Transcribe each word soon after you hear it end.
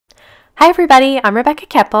Hi everybody, I'm Rebecca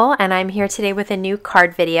Keppel and I'm here today with a new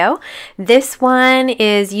card video. This one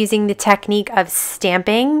is using the technique of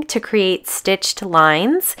stamping to create stitched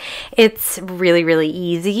lines. It's really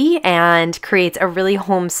easy and creates a really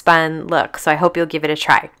homespun look, so I hope you'll give it a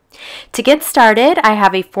try. To get started, I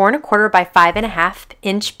have a 4 1/4 by 5 1/2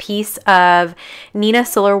 inch piece of Neenah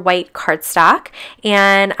Solar White cardstock,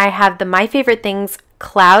 and I have the My Favorite Things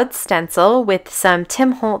cloud stencil with some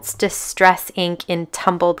Tim Holtz Distress ink in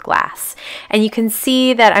tumbled glass. And you can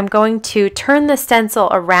see that I'm going to turn the stencil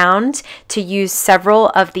around to use several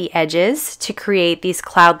of the edges to create these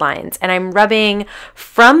cloud lines. And I'm rubbing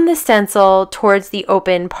from the stencil towards the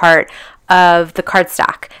open part of the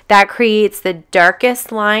cardstock. That creates the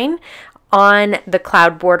darkest line on the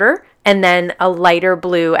cloud border, and then a lighter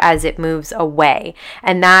blue as it moves away.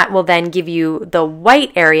 And that will then give you the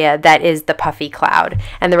white area that is the puffy cloud,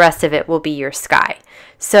 and the rest of it will be your sky.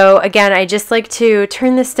 So again, I just like to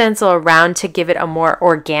turn the stencil around to give it a more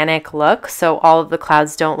organic look so all of the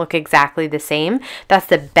clouds don't look exactly the same. That's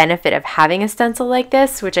the benefit of having a stencil like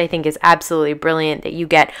this, which I think is absolutely brilliant, that you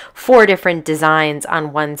get 4 different designs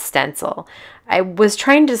on one stencil. I was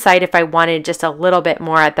trying to decide if I wanted just a little bit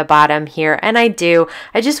more at the bottom here, and I do.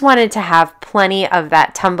 I just wanted to have plenty of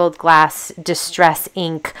that tumbled glass distress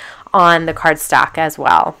ink on the cardstock as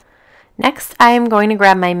well. Next, I am going to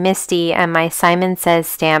grab my Misty and my Simon Says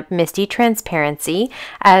stamp Misty Transparency,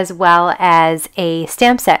 as well as a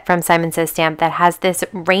stamp set from Simon Says Stamp that has this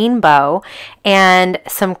rainbow and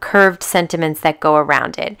some curved sentiments that go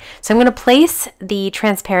around it. So I'm going to place the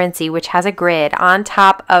transparency, which has a grid, on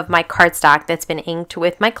top of my cardstock that's been inked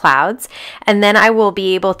with my clouds, and then I will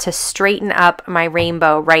be able to straighten up my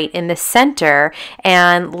rainbow right in the center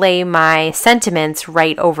and lay my sentiments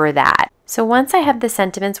right over that. So once I have the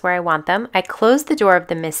sentiments where I want them, I close the door of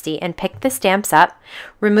the Misty and pick the stamps up,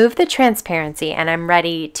 remove the transparency, and I'm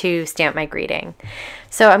ready to stamp my greeting.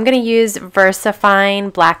 So I'm going to use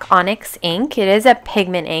VersaFine Black Onyx ink. It is a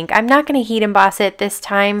pigment ink. I'm not going to heat emboss it this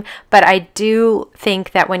time, but I do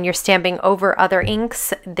think that when you're stamping over other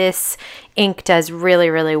inks, this ink does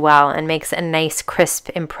really well and makes a nice crisp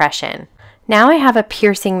impression. Now I have a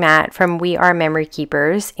piercing mat from We Are Memory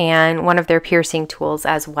Keepers and one of their piercing tools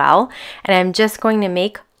as well. And I'm just going to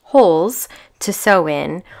make holes to sew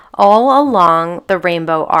in all along the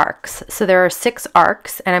rainbow arcs. So there are 6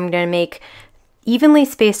 arcs, and I'm going to make evenly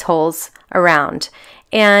spaced holes around.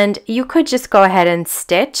 And you could just go ahead and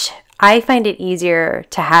stitch. I find it easier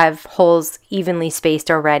to have holes evenly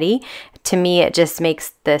spaced already. To me, it just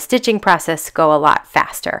makes the stitching process go a lot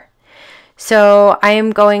faster. So I am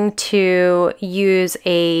going to use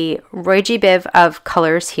a Roy G. Biv of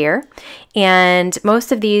colors here, and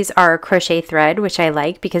most of these are crochet thread, which I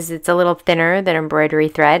like because it's a little thinner than embroidery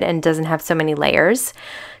thread and doesn't have so many layers,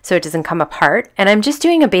 so it doesn't come apart. And I'm just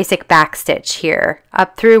doing a basic back stitch here,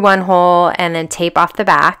 up through one hole and then tape off the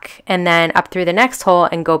back, and then up through the next hole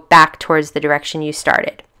and go back towards the direction you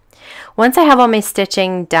started. Once I have all my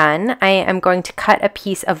stitching done, I am going to cut a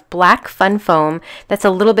piece of black fun foam that's a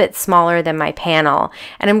little bit smaller than my panel,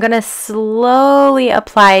 and I'm going to slowly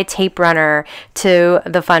apply tape runner to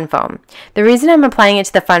the fun foam. The reason I'm applying it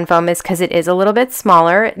to the fun foam is because it is a little bit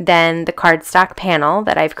smaller than the cardstock panel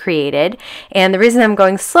that I've created, and the reason I'm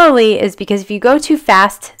going slowly is because if you go too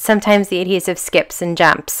fast, sometimes the adhesive skips and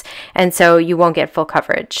jumps, and so you won't get full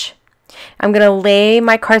coverage. I'm going to lay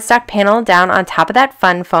my cardstock panel down on top of that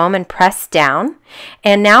fun foam and press down.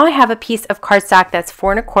 And now I have a piece of cardstock that's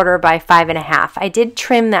 4 1/4 by 5 1/2. I did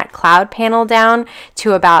trim that cloud panel down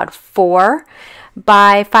to about 4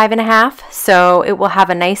 by 5 1/2, so it will have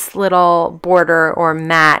a nice little border or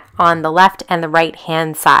mat on the left and the right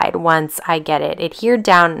hand side once I get it adhered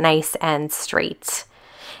down nice and straight.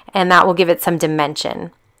 And that will give it some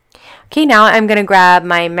dimension. Okay, now I'm going to grab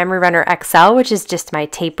my Memory Runner XL, which is just my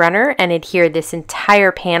tape runner, and adhere this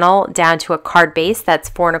entire panel down to a card base that's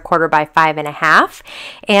 4 1/4 by 5 1/2,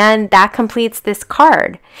 and that completes this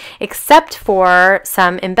card, except for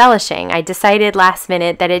some embellishing. I decided last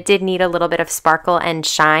minute that it did need a little bit of sparkle and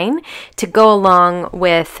shine to go along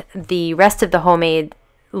with the rest of the homemade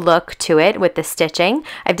look to it with the stitching.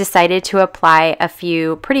 I've decided to apply a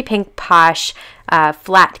few Pretty Pink Posh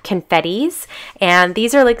flat confettis, and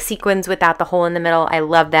these are like sequins without the hole in the middle. I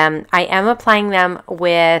love them. I am applying them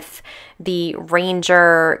with the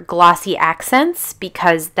Ranger glossy accents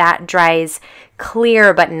because that dries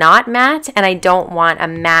clear but not matte, and I don't want a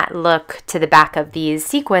matte look to the back of these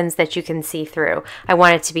sequins that you can see through. I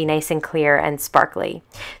want it to be nice and clear and sparkly.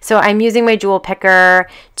 So I'm using my jewel picker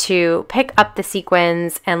to pick up the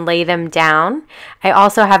sequins and lay them down. I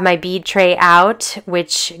also have my bead tray out,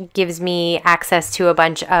 which gives me access to a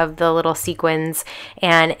bunch of the little sequins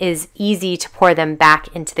and is easy to pour them back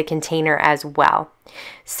into the container as well.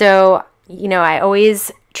 So, you know, I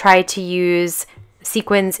always try to use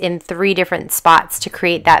sequins in 3 different spots to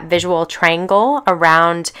create that visual triangle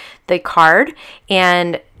around the card,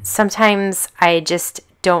 and sometimes I just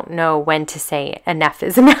don't know when to say enough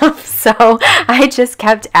is enough, so I just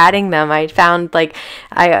kept adding them. I found like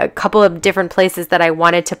a couple of different places that I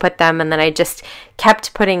wanted to put them, and then I just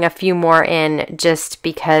kept putting a few more in just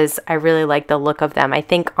because I really like the look of them. I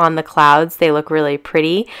think on the clouds they look really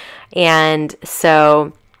pretty, and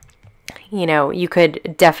so you know, you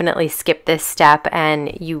could definitely skip this step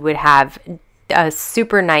and you would have a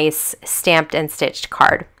super nice stamped and stitched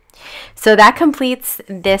card. So that completes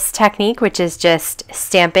this technique, which is just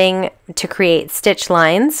stamping to create stitch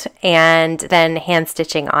lines and then hand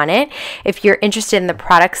stitching on it. If you're interested in the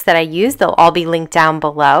products that I use, they'll all be linked down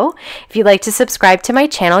below. If you'd like to subscribe to my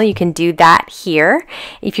channel, you can do that here.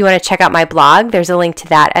 If you want to check out my blog, there's a link to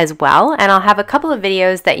that as well. And I'll have a couple of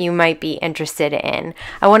videos that you might be interested in.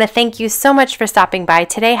 I want to thank you so much for stopping by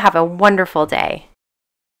today. Have a wonderful day.